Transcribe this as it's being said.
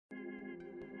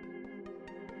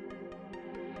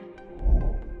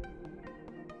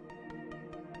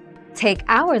Take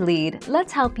our lead,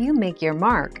 let's help you make your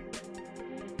mark.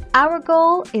 Our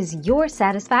goal is your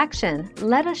satisfaction.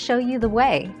 Let us show you the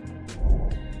way.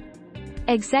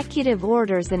 Executive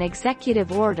orders. An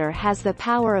executive order has the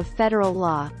power of federal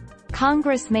law.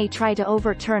 Congress may try to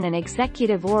overturn an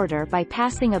executive order by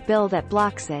passing a bill that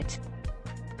blocks it.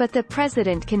 But the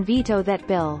president can veto that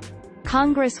bill.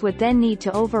 Congress would then need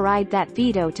to override that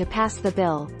veto to pass the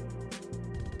bill.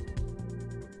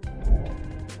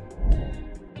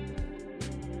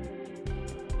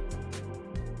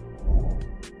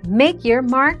 Make your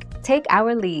mark, take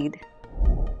our lead.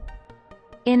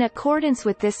 In accordance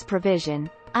with this provision,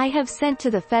 I have sent to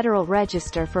the Federal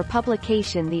Register for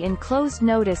publication the enclosed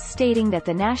notice stating that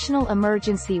the national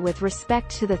emergency with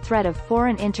respect to the threat of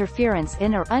foreign interference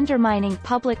in or undermining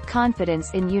public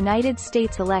confidence in United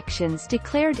States elections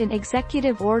declared in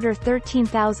Executive Order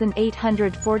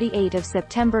 13,848 of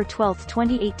September 12,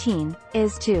 2018,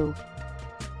 is to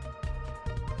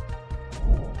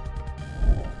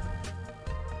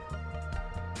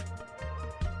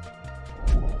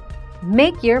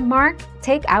Make your mark,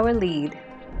 take our lead.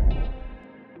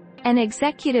 An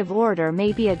executive order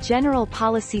may be a general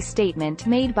policy statement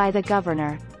made by the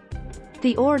governor.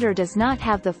 The order does not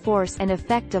have the force and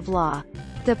effect of law.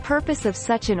 The purpose of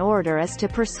such an order is to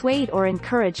persuade or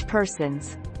encourage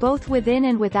persons, both within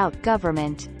and without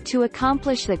government, to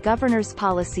accomplish the governor's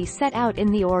policy set out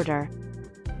in the order.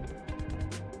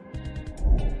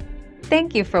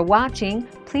 Thank you for watching.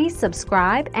 Please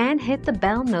subscribe and hit the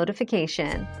bell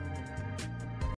notification.